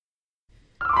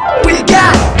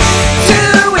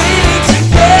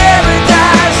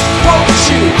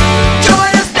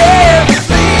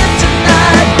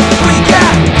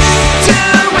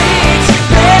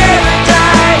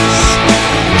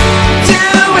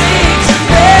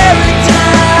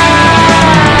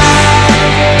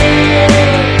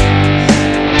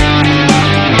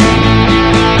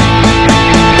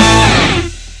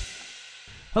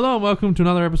welcome to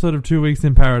another episode of 2 Weeks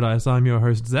in Paradise. I'm your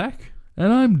host, Zac.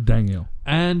 And I'm Daniel.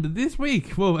 And this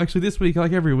week, like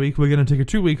every week, we're going to take a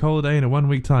 2 week holiday in a 1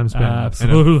 week time span.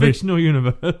 Absolutely. In a fictional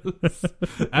universe.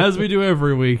 As we do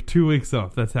every week, 2 weeks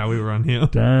off. That's how we run here.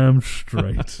 Damn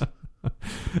straight.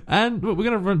 And we're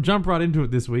going to jump right into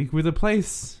it this week with a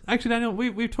place. Actually, Daniel,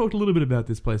 we've talked a little bit about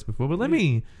this place before, but let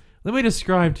me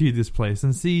describe to you this place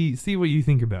and see what you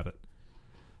think about it.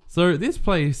 So this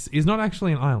place is not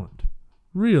actually an island.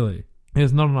 Really?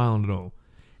 It's not an island at all.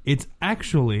 It's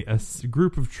actually a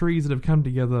group of trees that have come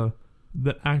together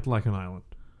that act like an island.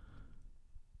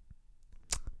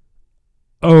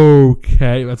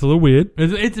 Okay, that's a little weird.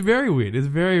 It's very weird. It's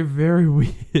very, very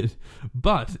weird.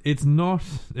 But it's not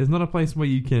a place where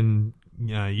you can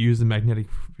use the magnetic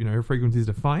frequencies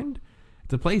to find.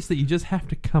 It's a place that you just have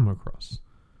to come across.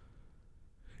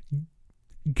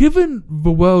 Given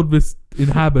the world this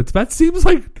inhabits, that seems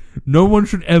like no one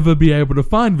should ever be able to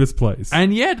find this place.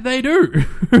 And yet they do.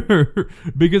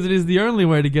 Because it is the only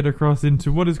way to get across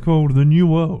into what is called the New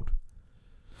World.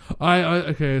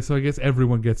 Okay, so I guess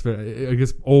everyone gets there. I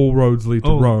guess all roads lead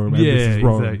to Rome, and this is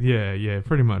Rome. Exactly. Yeah,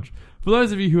 pretty much. For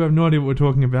those of you who have no idea what we're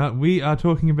talking about, we are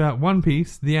talking about One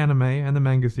Piece, the anime, and the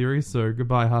manga series, so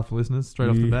goodbye half the listeners, straight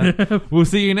off the bat. We'll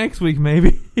see you next week,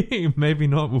 maybe. Maybe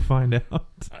not, we'll find out.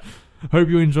 Hope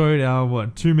you enjoyed our,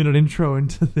 2-minute intro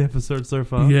into the episode so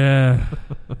far. Yeah.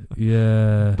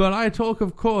 But I talk,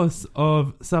 of course,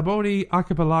 of Sabaody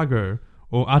Archipelago,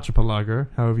 or Archipelago,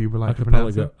 however you would like to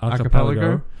pronounce it.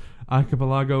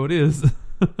 Archipelago it is.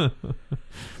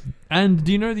 And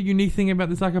do you know the unique thing about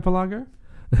this archipelago?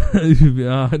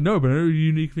 No, but I know the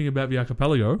unique thing about the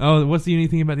archipelago. Oh, what's the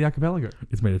unique thing about the archipelago?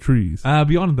 It's made of trees.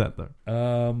 Beyond that,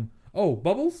 though.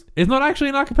 Bubbles? It's not actually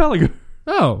an archipelago.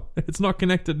 Oh. It's not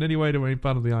connected in any way to any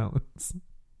part of the islands.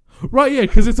 Right, yeah,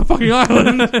 because it's a fucking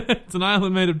island. It's an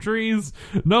island made of trees.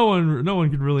 No one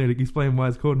can really explain why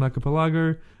it's called an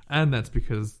archipelago, and that's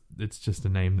because it's just a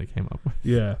name they came up with.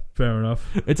 Yeah, fair enough.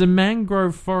 It's a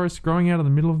mangrove forest growing out of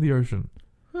the middle of the ocean.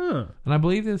 Huh. And I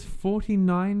believe there's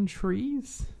 49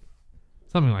 trees?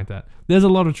 Something like that. There's a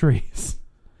lot of trees.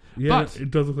 Yeah, but it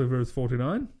does look like there's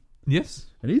 49. Yes.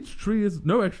 And each tree is...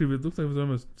 No, actually, it looks like there's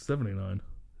almost 79.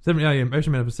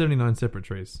 Ocean made up of 79 separate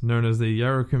trees, known as the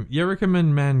Yarrakumin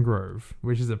mangrove,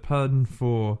 which is a pun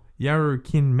for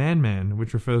Yarrakin man,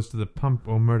 which refers to the pump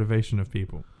or motivation of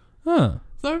people. Huh.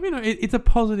 So, it's a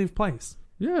positive place.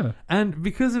 Yeah. And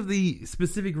because of the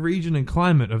specific region and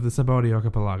climate of the Sabaody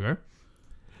Archipelago,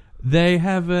 they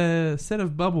have a set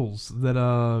of bubbles that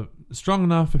are strong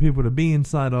enough for people to be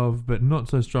inside of, but not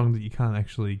so strong that you can't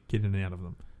actually get in and out of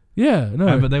them. Yeah,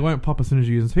 no. But they won't pop as soon as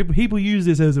you use them. People use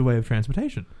this as a way of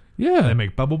transportation. Yeah. They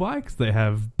make bubble bikes. They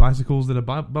have bicycles that are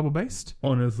bubble-based.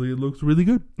 Honestly, it looks really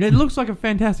good. It looks like a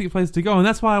fantastic place to go, and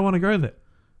that's why I want to go there.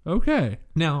 Okay.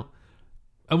 Now,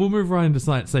 we'll move right into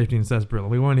site safety and sarsaparilla.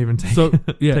 We won't even take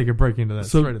a break into that.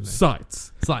 Straight in there.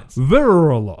 Sites. There are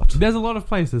a lot. There's a lot of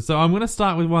places. So I'm going to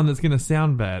start with one that's going to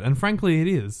sound bad, and frankly, it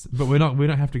is. But we don't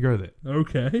have to go there.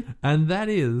 Okay. And that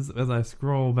is, as I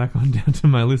scroll back on down to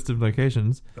my list of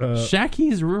locations,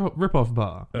 Shacky's Rip-Off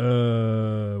Bar.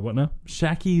 What now?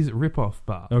 Shacky's Rip-Off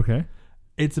Bar. Okay.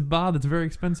 It's a bar that's very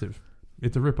expensive.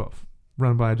 It's a rip-off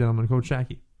run by a gentleman called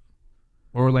Shacky,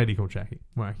 or a lady called Shacky,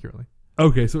 more accurately.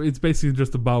 Okay, so it's basically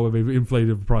just a bar where they've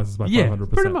inflated the prices by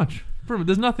 500%. Pretty much.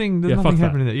 There's nothing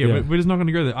happening there. Yeah, we're just not going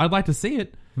to go there. I'd like to see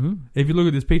it. Mm-hmm. If you look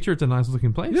at this picture, it's a nice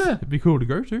looking place. Yeah. It'd be cool to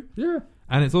go to. Yeah.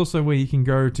 And it's also where you can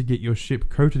go to get your ship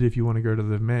coated if you want to go to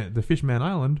the Fishman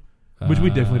Island, which we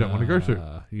definitely don't want to go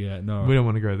to. Yeah, no. We don't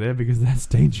want to go there because that's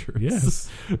dangerous. Yes.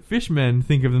 Fishmen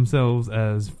think of themselves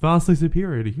as vastly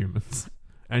superior to humans.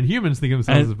 And humans think of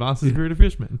themselves as vastly superior to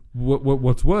fishmen.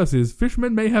 What's worse is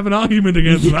fishmen may have an argument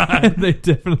against that. They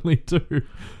definitely do.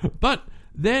 But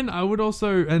then I would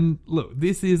also... And look,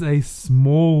 this is a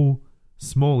small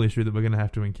issue that we're going to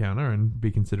have to encounter and be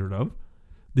considerate of.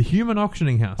 The human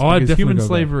auctioning house. Oh, because human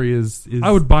slavery is... I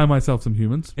would buy myself some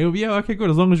humans. Okay, good.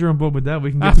 As long as you're on board with that,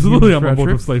 we can get Absolutely, I'm on board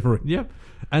with slavery. Yep.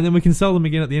 And then we can sell them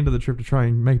again at the end of the trip to try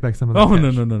and make back some of the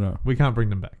cash. No. We can't bring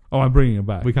them back. Oh, I'm bringing them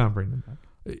back. We can't bring them back.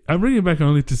 I'm bringing it back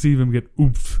only to see them get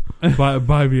oopsed by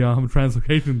the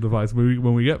translocation device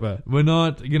when we get there. We're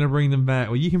not going to bring them back.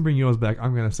 Well, you can bring yours back.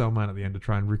 I'm going to sell mine at the end to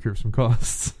try and recoup some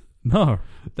costs. No.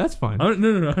 That's fine.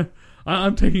 No.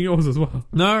 I'm taking yours as well.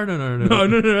 No. No.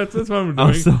 That's what I'm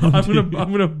doing.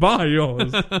 I'm gonna buy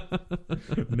yours.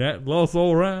 Net loss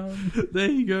all around. There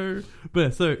you go.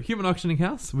 But so human auctioning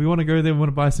house. We want to go there. We want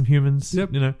to buy some humans. Yep.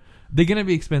 They're going to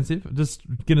be expensive. Just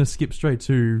going to skip straight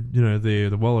to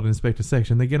the World Inspector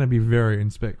section. They're going to be very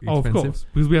expensive. Oh, of course,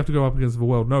 because we have to go up against the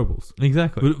world nobles.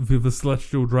 Exactly. With the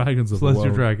celestial dragons of the world.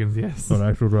 Celestial dragons, yes. Not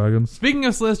actual dragons. Speaking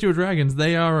of celestial dragons,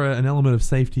 they are an element of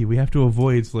safety. We have to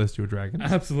avoid celestial dragons.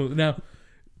 Absolutely. Now,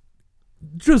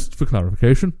 just for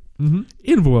clarification, Mm-hmm.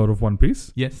 in the world of One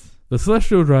Piece, Yes. the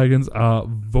celestial dragons are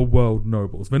the world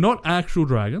nobles. They're not actual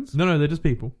dragons. No, they're just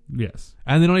people. Yes.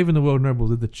 And they're not even the world nobles.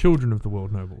 They're the children of the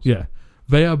world nobles. Yeah.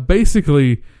 They are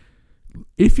basically,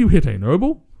 if you hit a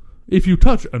noble, if you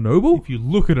touch a noble, If you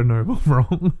look at a noble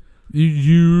wrong,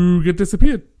 you get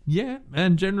disappeared. yeah,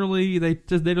 and generally they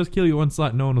just kill you on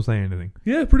sight. No one will say anything.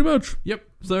 Yeah, pretty much. Yep.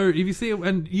 So if you see it,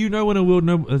 and when a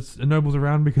noble's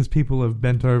around because people have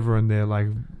bent over and they're like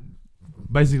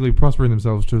basically prospering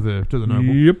themselves to the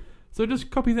noble. Yep. So just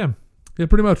copy them. Yeah,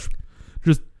 pretty much.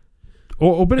 Just,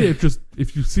 or better yet, just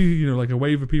if you see like a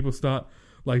wave of people start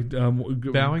like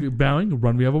bowing,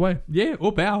 run the other way. Yeah,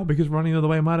 or bow because running the other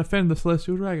way might offend the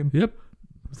celestial dragon. Yep.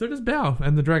 So just bow,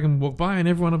 and the dragon will walk by, and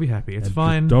everyone will be happy. It's And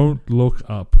fine. just don't look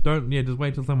up. Just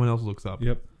wait till someone else looks up.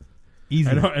 Yep. Easy.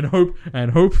 And hope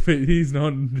that he's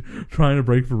not trying to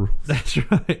break the rules. That's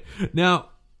right.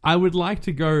 Now, I would like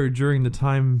to go during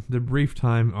the brief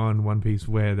time on One Piece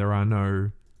where there are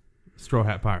no Straw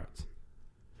Hat Pirates.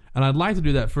 And I'd like to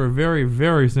do that for a very,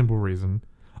 very simple reason.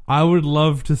 I would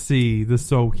love to see the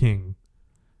Soul King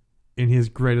in his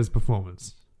greatest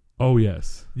performance. Oh,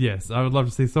 yes. Yes, I would love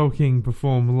to see Soul King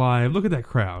perform live. Look at that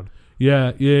crowd.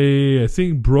 Yeah.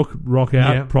 Seeing Brooke rock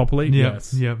out properly.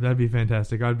 Yes. Yeah, that'd be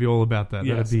fantastic. I'd be all about that.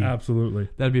 Yes, absolutely.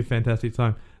 That'd be a fantastic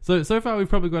time. So far we've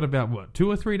probably got about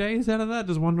 2 or 3 days out of that,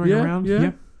 just wandering around.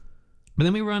 Yeah. But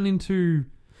then we run into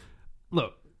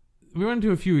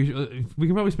a few. We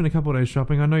can probably spend a couple of days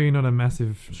shopping. I know you're not a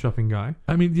massive shopping guy.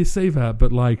 I mean, you say that,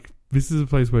 but like, this is a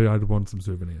place where I'd want some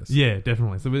souvenirs. Yeah,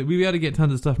 definitely. So we'll be able to get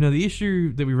tons of stuff. Now, the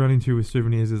issue that we run into with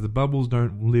souvenirs is the bubbles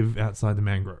don't live outside the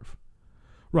mangrove.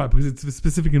 Right, because it's the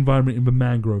specific environment in the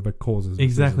mangrove that causes it.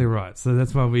 Exactly right. So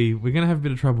that's why we're going to have a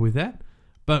bit of trouble with that.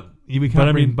 But we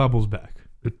can't bring bubbles back.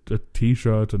 A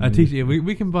t-shirt. And a t-shirt. Yeah,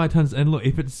 we can buy tons. And look,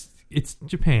 if it's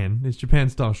Japan, it's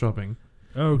Japan-style shopping.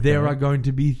 Okay. There are going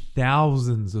to be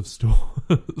thousands of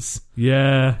stores.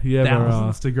 Yeah,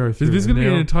 thousands to go through. There's going to be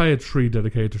an entire tree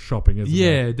dedicated to shopping, isn't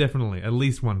there? Yeah, definitely. At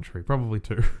least one tree, probably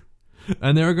 2.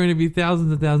 And there are going to be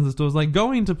thousands and thousands of stores. Like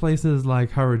going to places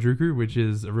like Harajuku, which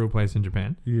is a real place in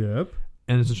Japan. Yep.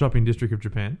 And it's a shopping district of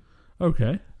Japan.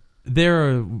 Okay.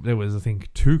 There was, I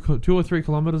think, 2 or 3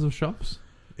 kilometers of shops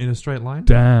in a straight line.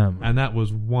 Damn. And that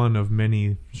was one of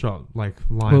many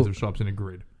lines of shops in a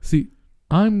grid. See,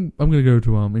 I'm going to go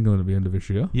to England at the end of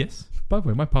this year. Yes. By the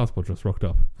way, my passport just rocked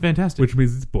up. Fantastic. Which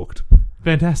means it's booked.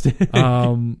 Fantastic.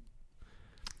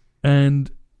 And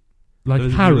like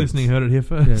those Harrods. Listening heard it here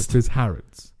first. Yeah, there's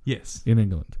Harrods. Yes. In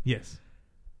England. Yes.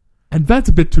 And that's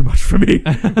a bit too much for me.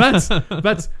 That's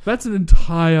an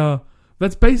entire.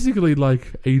 That's basically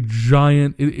like a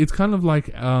giant. It's kind of like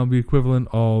the equivalent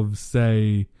of,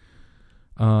 say,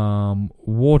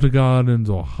 Water Gardens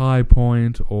or High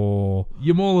Point or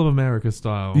your Mall of America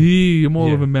style. Yeah,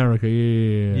 Mall of America.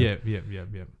 Yeah.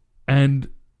 Yep. And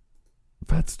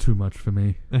that's too much for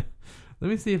me. Let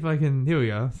me see if I can. Here we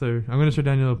go. So I'm going to show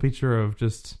Daniel a picture of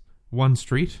just one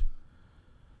street.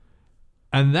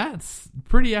 And that's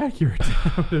pretty accurate to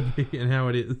how it would be and how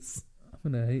it is.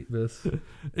 I'm going to hate this.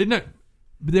 No,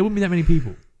 but there wouldn't be that many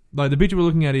people. Like the picture we're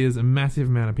looking at is a massive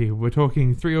amount of people. We're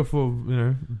talking 3 or 4,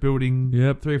 building.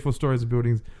 Yep. 3 or 4 stories of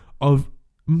buildings of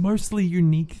mostly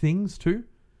unique things too.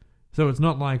 So it's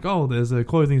not like, oh, there's a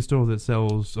clothing store that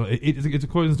sells. Or it's a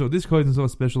clothing store. This clothing store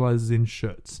specializes in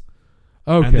shirts.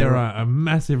 Okay. And there are a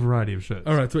massive variety of shirts.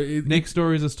 All right. So next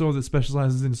door is a store that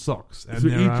specializes in socks, and so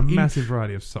there are a massive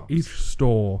variety of socks. Each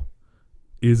store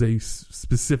is a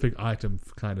specific item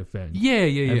kind of thing. Yeah.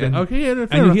 And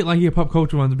you hit your pop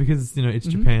culture ones because it's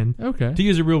Japan. Okay. To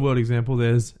use a real world example,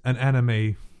 there's an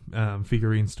anime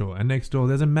figurine store, and next door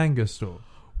there's a manga store.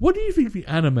 What do you think the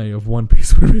anime of One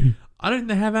Piece would be? I don't think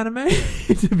they have anime,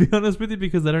 to be honest with you,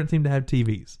 because they don't seem to have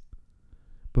TVs.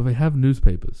 But they have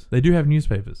newspapers. They do have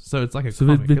newspapers, so it's like a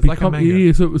comic. It's like a manga.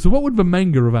 Yeah, so what would the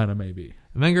manga of anime be?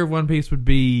 The manga of One Piece would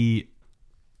be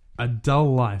a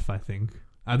dull life, I think.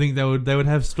 I think they would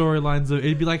have storylines of...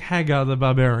 It'd be like Hagar the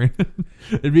Barbarian.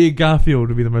 It'd be a Garfield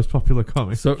would be the most popular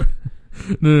comic. So,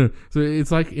 no. So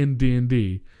it's like in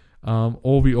D&D.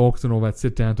 All the orcs and all that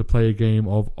sit down to play a game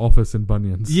of Office and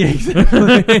Bunions. Yeah,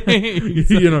 exactly.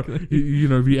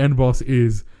 The end boss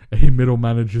is a middle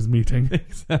manager's meeting.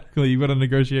 Exactly. You've got to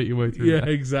negotiate your way through that.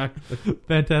 Exactly.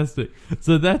 Fantastic.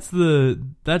 So that's the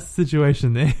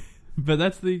situation there. But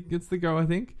it's the go, I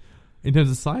think. In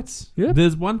terms of sights? Yeah.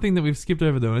 There's one thing that we've skipped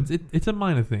over, though. It's a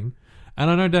minor thing. And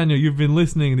I know, Daniel, you've been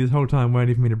listening this whole time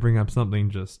waiting for me to bring up something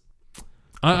just...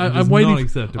 I'm waiting. Not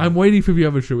acceptable. I'm waiting for the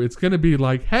other show. It's going to be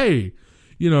like, hey,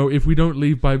 if we don't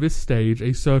leave by this stage,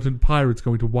 a certain pirate's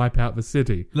going to wipe out the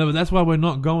city. No, but that's why we're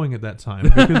not going at that time.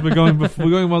 Because we're going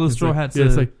while the Straw Hats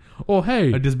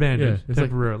are disbanded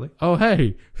temporarily. Like, oh,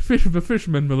 hey, the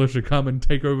fisherman militia come and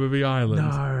take over the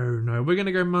island. No. We're going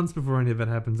to go months before any of that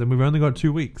happens. And we've only got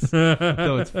 2 weeks. So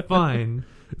it's fine.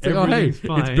 It's like,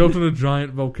 fine. It's built on a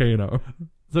giant volcano.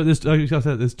 So there's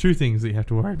 2 things that you have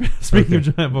to worry about. Speaking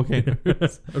of giant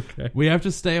volcanoes. Okay. We have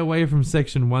to stay away from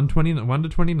section 1 to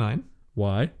 29.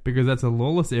 Why? Because that's a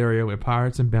lawless area where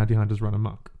pirates and bounty hunters run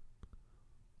amok.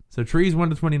 So trees 1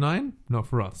 to 29, not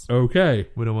for us. Okay.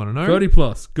 We don't want to know. 30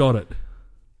 plus. Got it.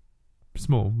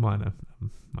 Small, minor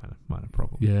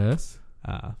problem. Yes.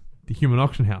 The human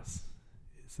auction house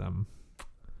is it's on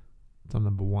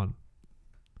number 1.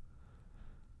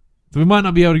 So we might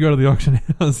not be able to go to the auction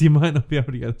house. You might not be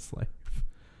able to get a slave.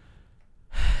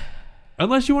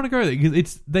 Unless you want to go there.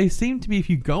 Because they seem to be, if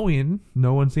you go in,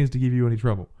 no one seems to give you any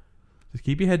trouble. Just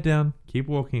keep your head down. Keep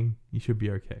walking. You should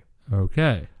be okay.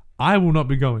 Okay. I will not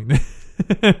be going there.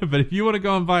 But if you want to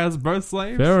go and buy us both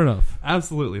slaves... Fair enough.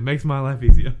 Absolutely. Makes my life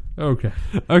easier. Okay.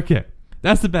 Okay.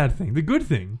 That's the bad thing. The good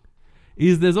thing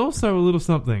is there's also a little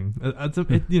something. The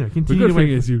good thing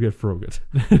is you get frogate.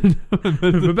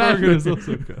 The bad thing is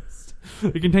also cursed.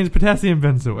 It contains potassium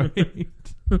benzoate.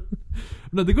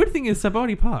 No, the good thing is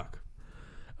Sabaody Park.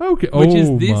 Okay. Which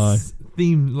is this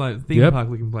theme park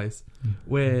looking place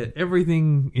where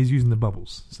everything is using the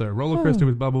bubbles. So roller coaster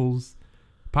with bubbles,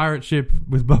 pirate ship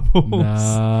with bubbles.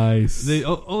 Nice.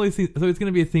 All these things. So it's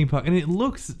going to be a theme park, and it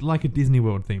looks like a Disney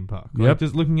World theme park. Yep.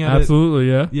 Just looking at Absolutely,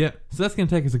 it. Absolutely, yeah. Yeah. So that's going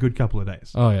to take us a good couple of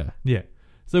days. Oh, yeah. Yeah.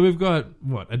 So we've got,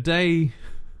 a day,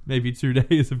 maybe 2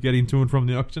 days of getting to and from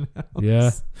the auction house.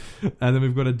 Yeah. And then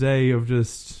we've got a day of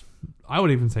just, I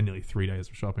would even say nearly 3 days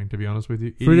of shopping, to be honest with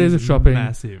you. 3 days of shopping.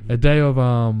 Massive. A day of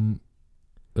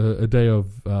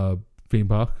theme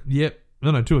park. Yep.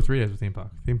 No, 2 or 3 days of theme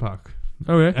park. Theme park.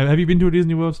 Okay. Have you been to a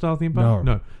Disney World style theme park?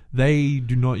 No. They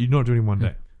do not. You're not doing it in one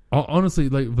day. Honestly,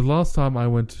 like the last time I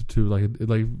went to like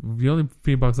the only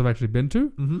theme parks I've actually been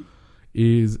to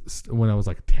is when I was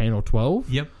like 10 or 12.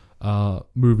 Yep.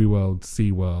 Movie World,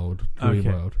 Sea World, Dream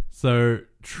World. So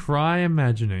try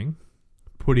imagining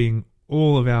putting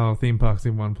all of our theme parks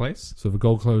in one place. So the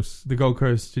Gold Coast,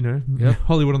 yep.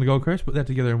 Hollywood on the Gold Coast. Put that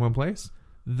together in one place.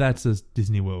 That's a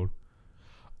Disney World.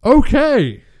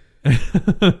 Okay.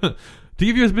 To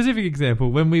give you a specific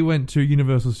example, when we went to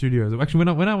Universal Studios, actually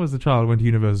when I was a child, I went to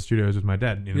Universal Studios with my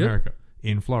dad in America,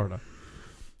 in Florida.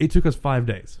 It took us 5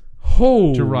 days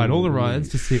to ride all the rides,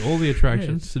 to see all the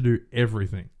attractions, to do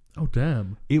everything. Oh,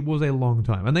 damn. It was a long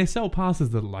time. And they sell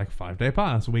passes that are like 5-day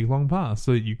pass, week-long pass,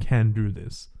 so you can do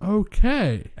this.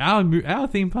 Okay. Our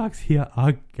theme parks here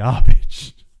are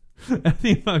garbage. Our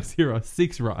theme parks here are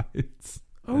 6 rides.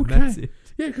 Okay. And that's it.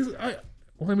 Yeah, because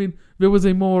there was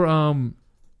a more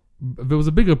there was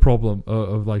a bigger problem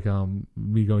of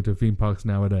me going to theme parks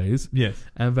nowadays. Yes,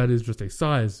 and that is just a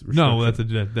size restriction. No, that's a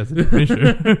different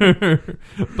issue.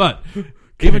 But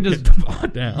even just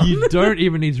down. You don't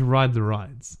even need to ride the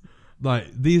rides. Like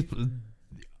these,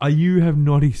 you have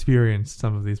not experienced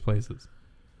some of these places,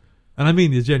 and I mean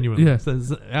this genuinely. Yeah. So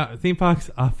theme parks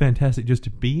are fantastic just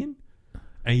to be in,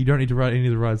 and you don't need to ride any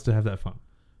of the rides to have that fun.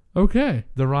 Okay.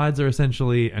 The rides are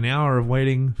essentially an hour of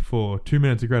waiting for 2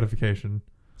 minutes of gratification.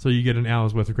 So you get an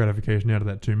hour's worth of gratification out of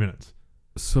that 2 minutes.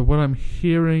 So what I'm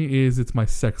hearing is it's my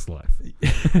sex life.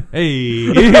 Hey.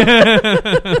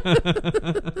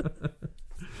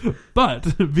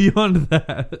 But beyond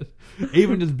that,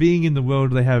 even just being in the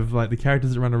world, they have like the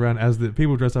characters that run around as the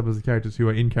people dress up as the characters who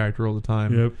are in character all the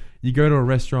time. Yep. You go to a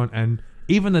restaurant and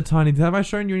even the tiny... Have I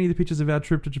shown you any of the pictures of our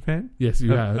trip to Japan? Yes,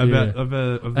 you have. Of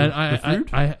the food?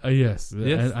 Yes.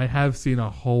 And I have seen a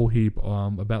whole heap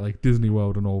about like Disney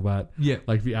World and all that. Yeah.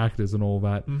 Like the actors and all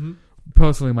that. Mm-hmm.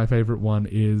 Personally, my favorite one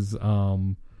is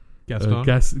Gaston.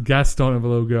 Gaston and the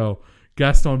little girl.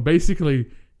 Gaston basically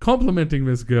complimenting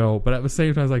this girl, but at the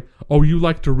same time, it's like, oh, you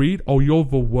like to read? Oh, you're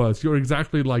the worst. You're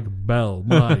exactly like Belle.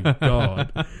 My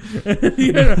God.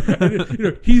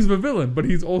 He's the villain, but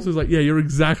he's also like, yeah, you're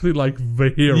exactly like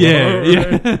the hero.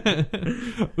 Yeah.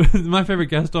 My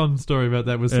favorite Gaston story about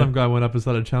that was some guy went up and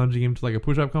started challenging him to like a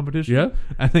push-up competition. Yeah.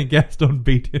 And then Gaston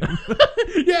beat him.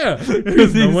 Yeah.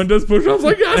 Because no one does push-ups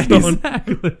like Gaston.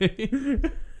 Exactly.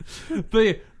 But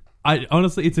yeah,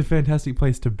 honestly, it's a fantastic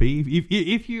place to be.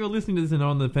 If you're listening to this and are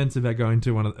on the fence about going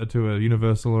to a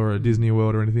Universal or a Disney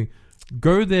World or anything,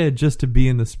 go there just to be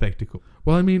in the spectacle.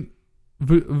 Well, I mean,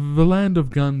 the land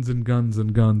of guns and guns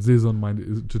and guns is on my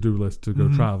to-do list to go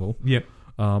travel. Yep.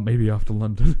 Maybe after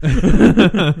London.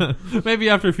 Maybe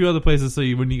after a few other places, so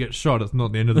when you get shot, it's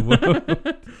not the end of the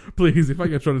world. Please, if I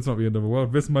get shot, it's not the end of the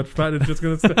world. This much fat is just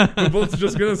going to... the bullet's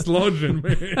just going to slodge in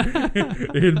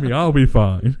me. I'll be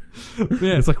fine.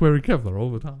 Yeah. It's like wearing Kevlar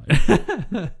all the time.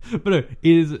 But no,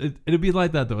 it'll be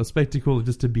like that, though. A spectacle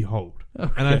just to behold.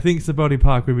 Okay. And I think Sabaody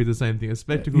Park would be the same thing. A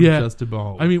spectacle just to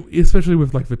behold. I mean, especially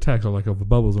with like the text or like of the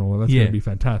bubbles and all that. That's going to be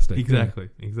fantastic. Exactly.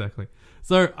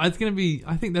 So it's going to be...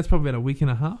 I think that's probably about a week and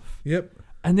a half. Yep.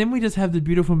 And then we just have the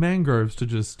beautiful mangroves to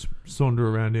just saunter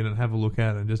around in and have a look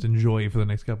at and just enjoy for the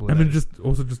next couple of days. And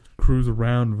then just cruise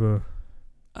around the...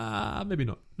 maybe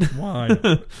not. Why?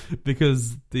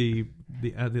 Because the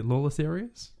lawless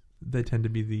areas, they tend to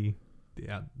be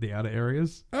the outer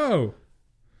areas. Oh.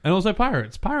 And also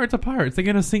pirates. Pirates are pirates. They're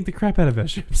going to sink the crap out of our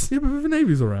ships. Yeah, but the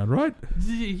Navy's around, right?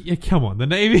 Yeah, come on. The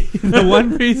Navy, the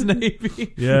One-Piece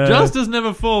Navy. Yeah. Justice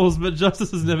never falls, but justice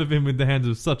has never been with the hands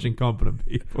of such incompetent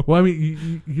people. Well, I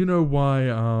mean, you know why...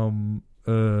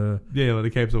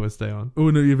 the capes always stay on.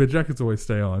 Oh, no, the jackets always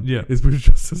stay on. Yeah. It's because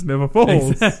justice never falls.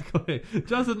 Exactly.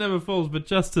 Justice never falls, but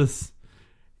justice...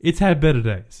 It's had better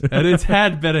days, and it's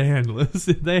had better handlers.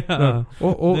 They are.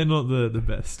 They're not the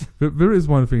best. But there is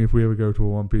one thing if we ever go to a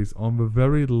One Piece, on the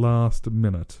very last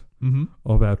minute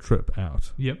of our trip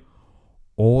out. Yep.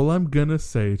 All I'm going to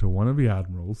say to one of the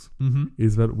admirals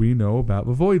is that we know about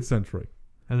the Void Century.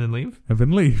 And then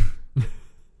leave?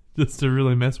 Just to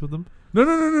really mess with them?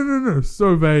 No.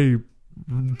 So they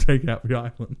take out the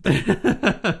island.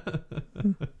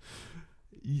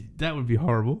 That would be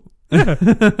horrible.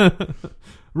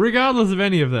 Regardless of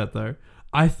any of that, though,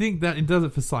 I think that it does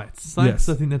it for sites. Yes.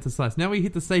 I think that's a sites. Now we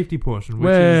hit the safety portion.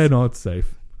 We're not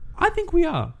safe. I think we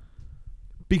are.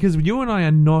 Because you and I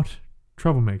are not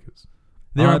troublemakers.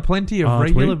 There are plenty of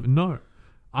regular... We? No,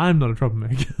 I'm not a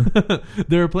troublemaker.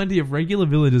 There are plenty of regular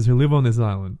villagers who live on this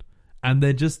island. And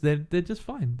they're just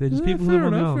fine. They're just people who live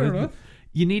on the island. Fair enough.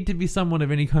 You need to be someone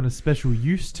of any kind of special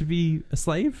use to be a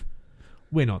slave.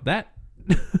 We're not that.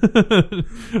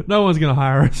 No one's going to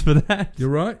hire us for that. You're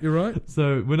right.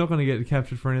 So we're not going to get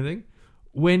captured for anything.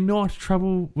 We're not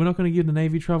trouble. We're not going to give the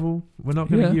Navy trouble. We're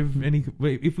not going to give any...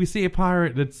 If we see a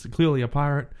pirate that's clearly a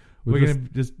pirate, we're going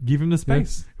to just give him the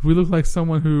space. If we look like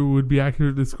someone who would be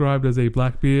accurately described as a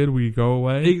Blackbeard, we go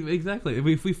away. Exactly.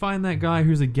 If we find that guy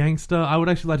who's a gangster, I would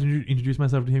actually like to introduce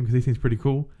myself to him because he seems pretty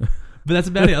cool. But that's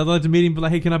about it. I'd like to meet him, but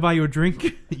like, hey, can I buy you a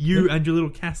drink? You and your little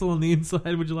castle on the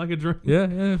inside, would you like a drink?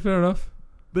 Yeah, fair enough.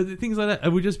 But things like that,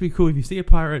 it would just be cool if you see a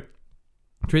pirate,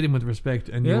 treat him with respect,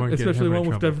 and you won't get especially one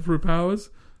with devil fruit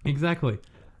powers. Exactly.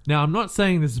 Now, I'm not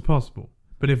saying this is possible,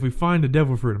 but if we find a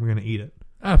devil fruit, I'm going to eat it.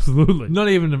 Absolutely. Not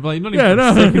even no.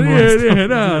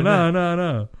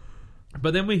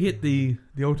 But then we hit the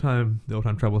old-time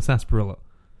trouble, Sarsaparilla.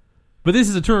 But this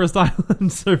is a tourist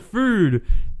island, so food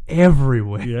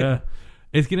everywhere. Yeah.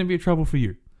 It's going to be a trouble for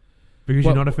you because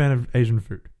you're not a fan of Asian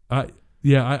food. I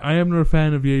am not a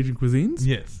fan of the Asian cuisines.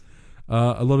 Yes.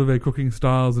 A lot of their cooking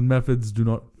styles and methods do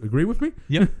not agree with me.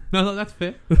 Yep. No, that's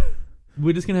fair.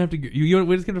 We're just going to have to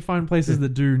we're just going to find places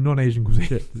that do non-Asian cuisine.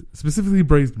 Yeah. Specifically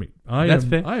braised meat. I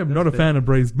am not a fan of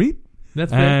braised meat.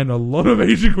 That's fair. And a lot of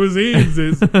Asian cuisines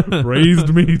is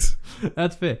braised meat.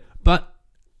 That's fair. But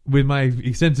with my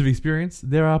extensive experience,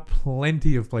 there are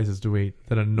plenty of places to eat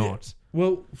that are not. Yeah.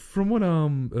 Well, from what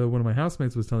one of my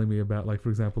housemates was telling me about, like, for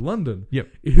example, London,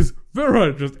 is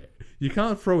very just... You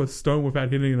can't throw a stone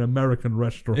without hitting an American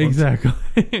restaurant. Exactly.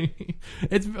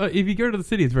 It's if you go to the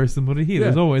city, it's very similar to here. Yeah.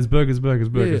 There's always burgers,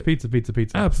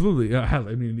 pizza. Absolutely. Hell,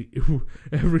 I mean,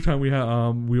 every time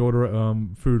we order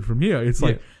food from here, it's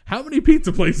like, how many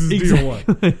pizza places do you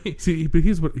want? See, but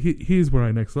here's where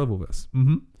I next level this.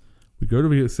 Mm-hmm. We go to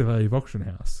the slave auction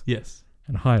house. Yes.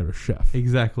 And hire a chef.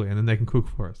 Exactly, and then they can cook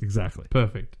for us. Exactly.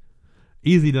 Perfect.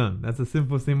 Easy done. That's the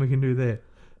simplest thing we can do there.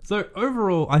 So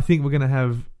overall, I think we're going to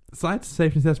have sites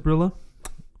safe in Sarsaparilla.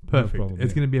 Perfect. No problem,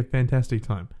 it's going to be a fantastic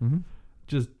time. Mm-hmm.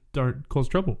 Just don't cause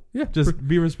trouble. Yeah. Just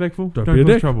be respectful. Don't cause be a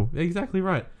dick. trouble. Exactly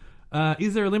right.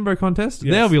 Is there a limbo contest?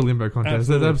 Yes. There'll be a limbo contest.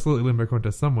 Absolutely. There's absolutely a limbo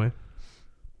contest somewhere.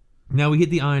 Now we hit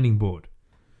the ironing board.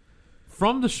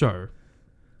 From the show,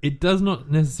 it does not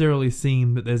necessarily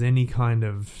seem that there's any kind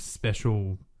of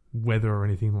special weather or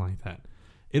anything like that.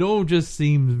 It all just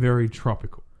seems very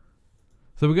tropical.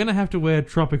 So we're going to have to wear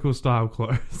tropical style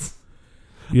clothes.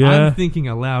 Yeah. I'm thinking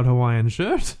a loud Hawaiian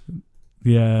shirt.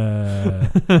 Yeah.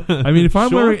 I mean, if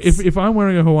I'm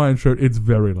wearing a Hawaiian shirt, it's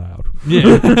very loud.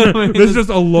 Yeah. There's just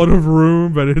a lot of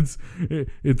room, but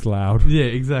it's loud. Yeah,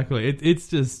 exactly. It's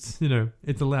just,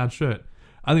 it's a loud shirt.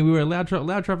 I think we wear loud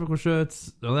tropical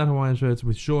shirts, loud Hawaiian shirts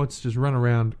with shorts, just run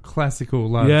around classical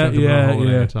loud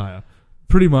holiday attire.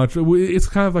 Pretty much. It's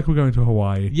kind of like we're going to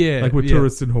Hawaii. Yeah. Like we're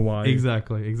tourists in Hawaii.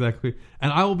 Exactly.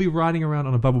 And I will be riding around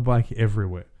on a bubble bike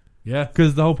everywhere. Yeah.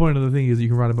 Because the whole point of the thing is you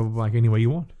can ride a bubble bike anywhere you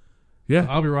want. Yeah.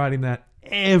 I'll be riding that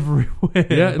everywhere.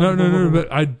 Yeah, no.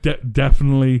 But I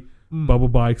definitely bubble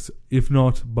bikes, if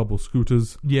not bubble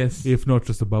scooters. Yes. If not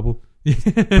just a bubble.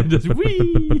 Just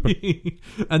whee!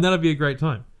 And that'll be a great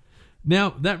time. Now,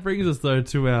 that brings us, though,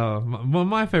 to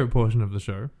my favorite portion of the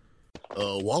show.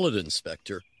 Wallet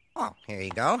inspector. Oh, here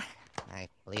you go. I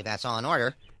believe that's all in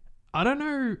order. I don't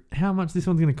know how much this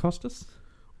one's going to cost us.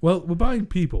 Well, we're buying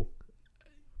people.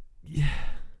 Yeah.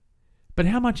 But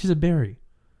how much is a berry?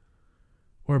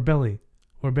 Or a belly?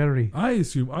 Or a berry? I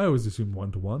always assume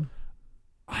 1 to 1.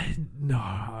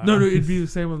 No, it'd be the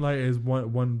same with as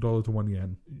 $1 to 1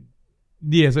 yen.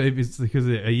 Yeah, so it's because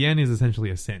a yen is essentially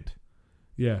a cent.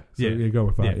 Yeah, so go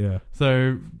with that, yeah.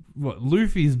 So, what,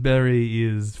 Luffy's berry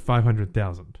is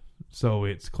 500,000. So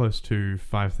it's close to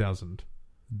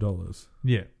 $5,000.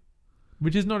 Yeah.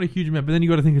 Which is not a huge amount, but then you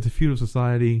got to think it's a feudal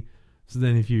society. So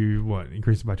then if you,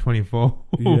 increase it by 24,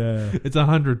 it's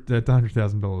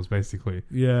 $100,000 basically.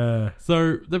 Yeah.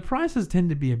 So the prices tend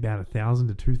to be about 1,000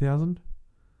 to 2,000.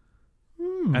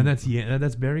 And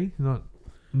that's berry, not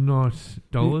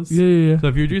dollars. Yeah. So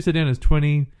if you reduce it down as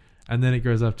 20, and then it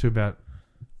goes up to about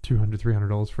 $200,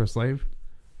 $300 for a slave.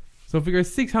 So if we go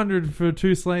 600 for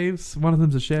 2 slaves, one of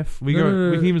them's a chef. We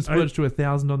can even splurge to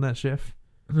 1,000 on that chef.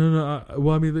 No.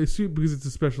 Well, I mean, they assume because it's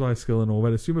a specialized skill and all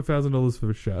that. Assume $1,000 for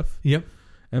the chef. Yep.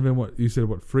 And then what you said?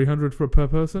 What, 300 for per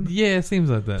person? Yeah, it seems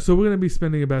like that. So we're going to be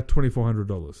spending about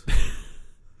 $2,400.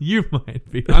 You might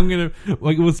be. I'm gonna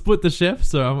we'll split the chef.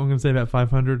 So I'm gonna say about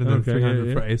 500 and then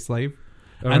 300 for a slave.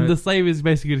 All and the slave is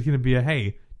basically going to be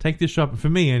hey, take this shopping for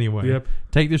me anyway. Yep.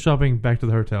 Take this shopping back to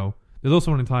the hotel. There's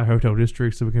also an entire hotel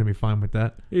district, so we're going to be fine with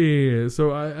that. Yeah.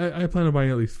 So I plan on buying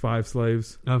at least 5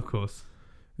 slaves. Of course.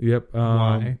 Yep.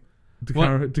 Why?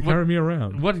 To carry me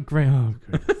around. What great! Oh,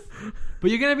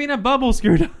 but you're going to be in a bubble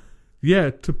scooter.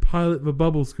 Yeah, to pilot the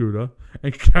bubble scooter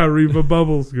and carry the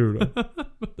bubble scooter.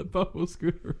 The bubble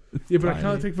scooter. Yeah, but I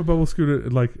can't take the bubble scooter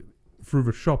through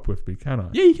the shop with me, can I?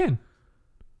 Yeah, you can.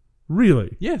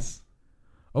 Really? Yes.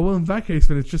 Oh, well, in that case,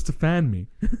 then it's just to fan me.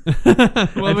 Well,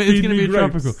 I mean, it's going to be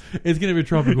tropical. It's going to be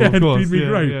tropical, of course. Feed me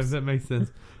grapes. Yeah, that makes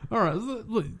sense. All right,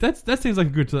 look, that seems like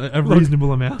a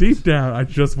reasonable amount. Deep down, I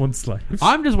just want slaves.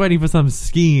 I'm just waiting for some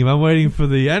scheme. I'm waiting for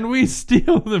and we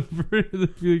steal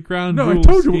the crown. No, jewel I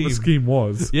told scheme. you what the scheme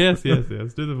was. Yes. Do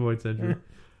the Void Century.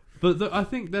 But I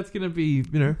think that's going to be,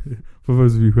 For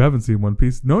those of you who haven't seen One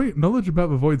Piece, knowledge about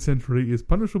the Void Century is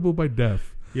punishable by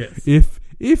death. Yes.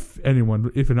 If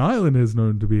an island is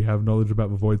known to have knowledge about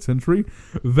the Void Century,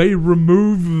 they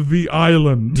remove the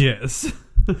island. Yes.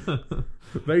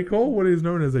 They call what is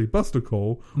known as a buster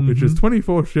call, which is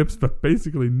 24 ships that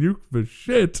basically nuke the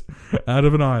shit out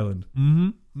of an island.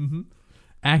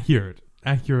 Accurate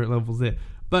levels there.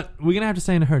 But we're going to have to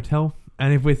stay in a hotel,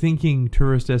 and if we're thinking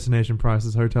tourist destination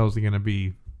prices, hotels are going to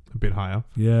be a bit higher.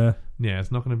 Yeah. Yeah,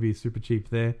 it's not going to be super cheap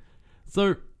there.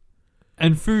 So,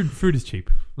 and food is cheap.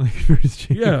 Food is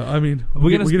cheap. Yeah, I mean,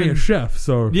 we're getting a chef,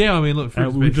 so yeah. I mean, look,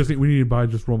 we need to buy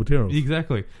just raw materials.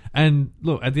 Exactly. And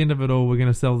look, at the end of it all, we're going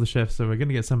to sell the chef, so we're going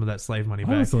to get some of that slave money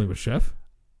back. I'm selling the chef.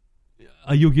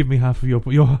 You'll give me half of your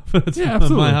half. Yeah,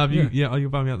 absolutely. My half. You'll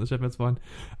buy me out the chef. That's fine.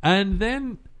 And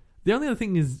then the only other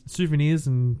thing is souvenirs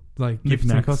and gifts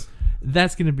and costs.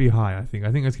 That's going to be high. I think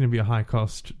that's going to be a high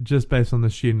cost just based on the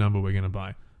sheer number we're going to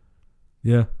buy.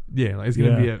 Yeah. Yeah, it's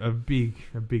going to be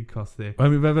a big cost there. I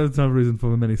mean, that's another reason for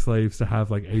the many slaves to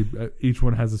have each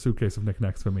one has a suitcase of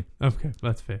knickknacks for me. Okay,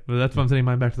 that's fair. But that's why I'm sending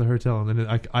mine back to the hotel, and then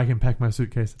I can pack my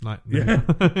suitcase at night. Yeah.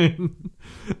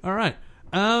 All right.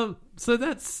 So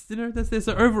that's there.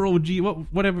 So overall,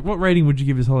 what rating would you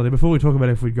give this holiday? Before we talk about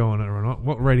if we'd go on it or not,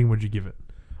 what rating would you give it?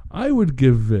 I would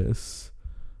give this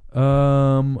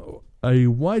a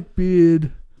white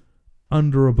beard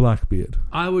under a black beard.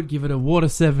 I would give it a water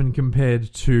 7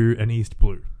 compared to an East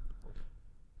Blue.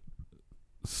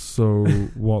 So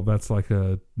what? That's like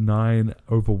a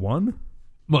 9/1.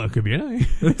 Well, it could be an A.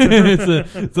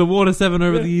 It's a water 7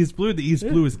 over the East Blue. The East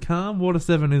Blue is calm. Water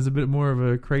 7 is a bit more of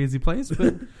a crazy place,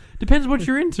 but depends what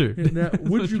you're into. Now,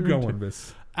 would you go on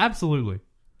this? Absolutely,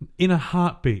 in a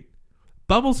heartbeat.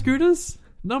 Bubble scooters,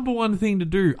 number one thing to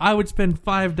do. I would spend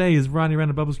 5 days riding around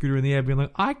a bubble scooter in the air, being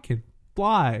like, I can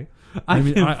fly. I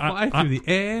can fly through the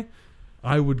air.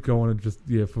 I would go on it just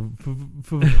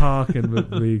for the park and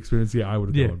the experience. Yeah, I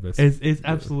would go on this. It's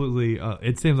absolutely.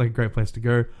 It seems like a great place to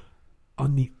go.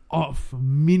 On the off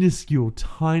minuscule,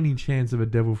 tiny chance of a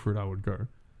devil fruit, I would go.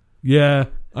 Yeah.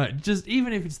 Just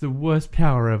even if it's the worst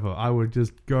power ever, I would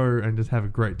just go and just have a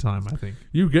great time, I think.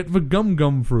 You get the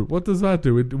gum fruit. What does that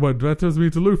do? That tells me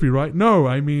to Luffy, right? No,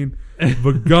 I mean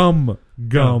the gum.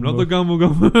 Not the gum.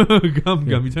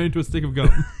 Gum. You turn into a stick of gum.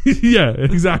 Yeah,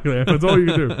 exactly. That's all you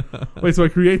can do. Wait, so I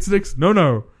create sticks?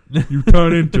 No. You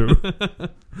turn into.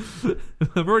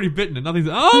 I've already bitten it. Nothing's.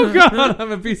 Oh God!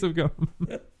 I'm a piece of gum.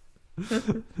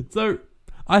 So,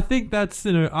 I think that's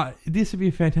this would be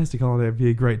a fantastic holiday. It'd be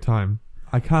a great time.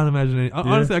 I can't imagine any.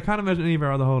 Honestly, I can't imagine any of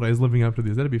our other holidays living up to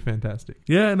this. That'd be fantastic.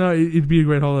 Yeah, no, it'd be a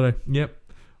great holiday. Yep.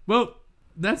 Well,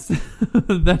 that's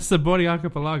Sabaody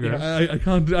Archipelago. Yeah, I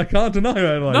can't deny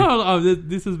that. Like. No,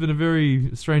 this has been a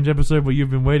very strange episode where you've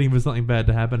been waiting for something bad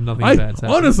to happen. Nothing bad's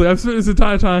happened. Honestly, I've spent this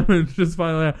entire time and just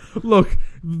finally look.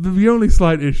 The only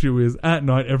slight issue is at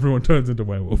night everyone turns into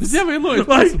werewolves. Yeah, I mean, look,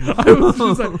 I was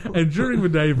just like, and during the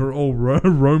day we're all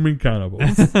roaming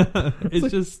cannibals. It's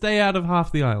like, just stay out of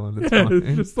half the island. It's fine.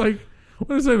 It's just like,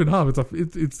 well, it's not even half.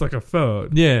 It's like a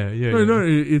third. Yeah. No,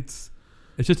 it's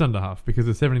just under half because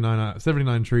there's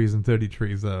 79 trees and 30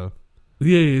 trees. Yeah.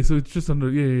 So it's just under.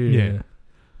 Yeah.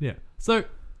 So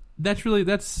that's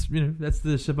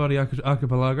the Sabaody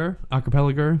Archipelago,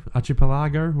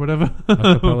 whatever.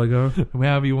 Archipelago.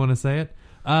 However you want to say it.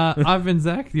 I've been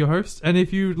Zach, your host, and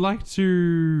if you'd like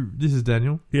to, this is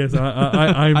Daniel. Yes, I'm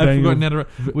I've Daniel. forgotten how to.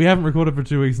 We haven't recorded for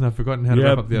 2 weeks, and I've forgotten how to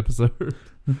wrap up the episode.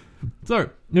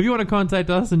 So, if you want to contact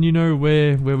us and you know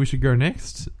where we should go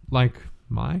next, like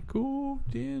Michael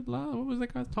did, what was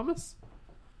that guy's Thomas?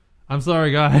 I'm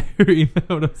sorry, guy who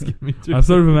emailed us. I'm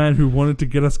sorry, the man who wanted to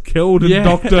get us killed in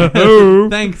Doctor Who.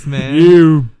 Thanks, man.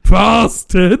 You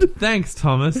bastard. Thanks,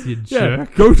 Thomas, you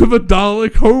jerk. Go to the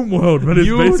Dalek homeworld, but it's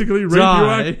basically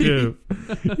die. radioactive.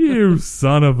 You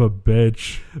son of a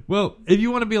bitch. Well, if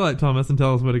you want to be like Thomas and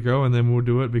tell us where to go, and then we'll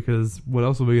do it, because what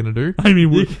else are we going to do? I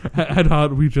mean, at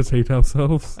heart, we just hate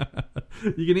ourselves.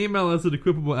 You can email us at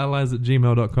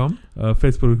equippableallies@gmail.com.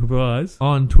 Facebook Equippable Allies.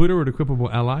 On Twitter at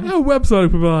equippableallies. Our website,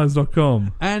 equippableallies.com.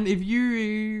 And if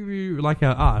you like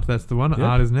our art, that's the one. Yep.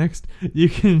 Art is next. You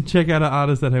can check out our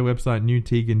artist at her website,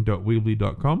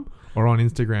 newtegan.weebly.com, or on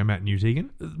Instagram at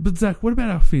newtegan. But Zach, what about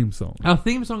our theme song? Our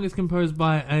theme song is composed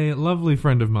by a lovely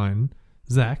friend of mine,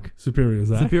 Zach. Superior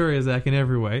Zach in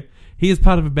every way. He is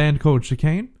part of a band called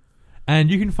Chicane,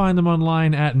 and you can find them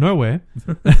online at nowhere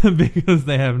because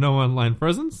they have no online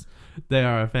presence. They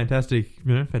are a fantastic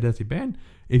band.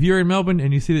 If you're in Melbourne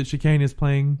and you see that Chicane is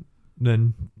playing,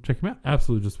 then check them out.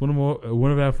 Absolutely, just one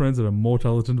of our friends that are more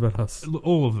talented than us.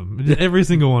 All of them, every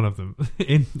single one of them,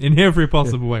 in every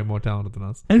possible way, more talented than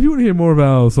us. And if you want to hear more of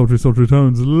our sultry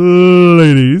tones,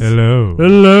 ladies, hello,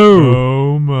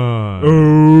 oh my,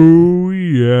 oh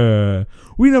yeah.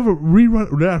 We never rerun.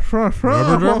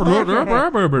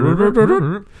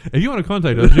 If you want to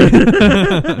contact us,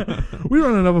 we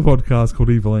run another podcast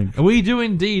called Evil Inc. We do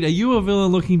indeed. Are you a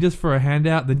villain looking just for a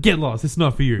handout? Then get lost. It's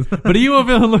not for you. But are you a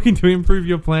villain looking to improve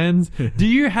your plans? Do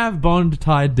you have Bond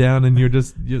tied down and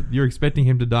you're expecting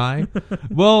him to die?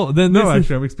 Well, then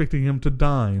actually, I'm expecting him to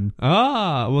dine.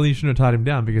 Well, you shouldn't have tied him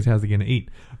down because how's he going to eat?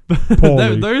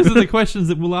 Those are the questions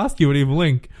that we'll ask you at Evil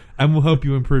Inc. and we'll help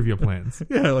you improve your plans.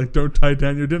 Yeah, like don't tie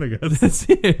down your dinner guests. That's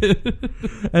it.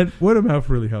 And word of mouth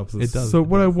really helps us. It does. So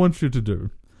what I want you to do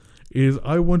is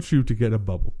I want you to get a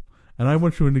bubble. And I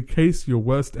want you to encase your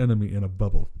worst enemy in a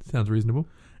bubble. Sounds reasonable.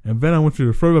 And then I want you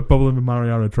to throw that bubble in the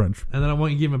Mariana Trench. And then I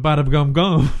want you to give him a bada gum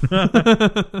gum.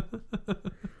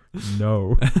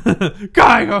 No.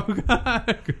 Go.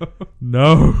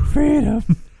 No. Freedom.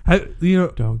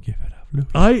 Don't give it up.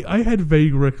 I had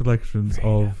vague recollections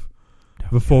of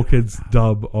the 4Kids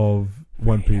dub of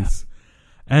One Piece.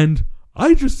 And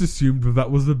I just assumed that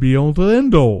was the be-all to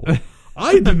end-all.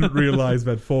 I didn't realize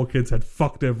that 4Kids had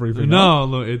fucked everything up. No,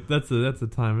 look, that's a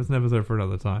time. It's an episode for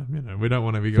another time. We don't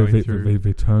want to be going through.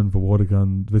 They turned the water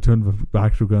gun. They turned the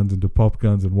actual guns into pop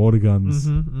guns and water guns.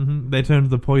 They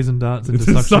turned the poison darts into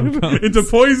suction cups. Into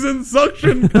poison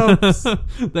suction cups.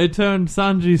 They turned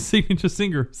Sanji's signature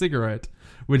cigarette,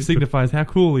 which signifies how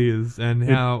cool he is and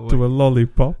how to a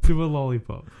lollipop. To a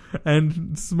lollipop.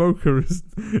 And Smoker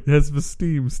has the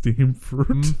steam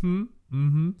fruit.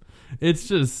 It's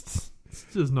just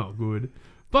not good.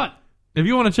 But if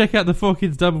you want to check out the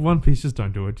 4Kids dub of One Piece, just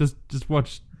don't do it. Just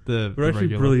watch the. There are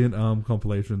actually brilliant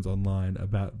compilations online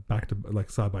about back to like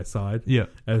side by side. Yeah.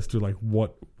 As to like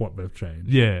what they've changed.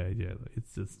 Yeah.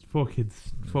 It's just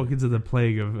 4Kids. 4Kids are the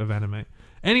plague of anime.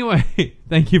 Anyway,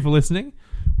 thank you for listening.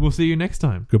 We'll see you next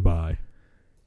time. Goodbye.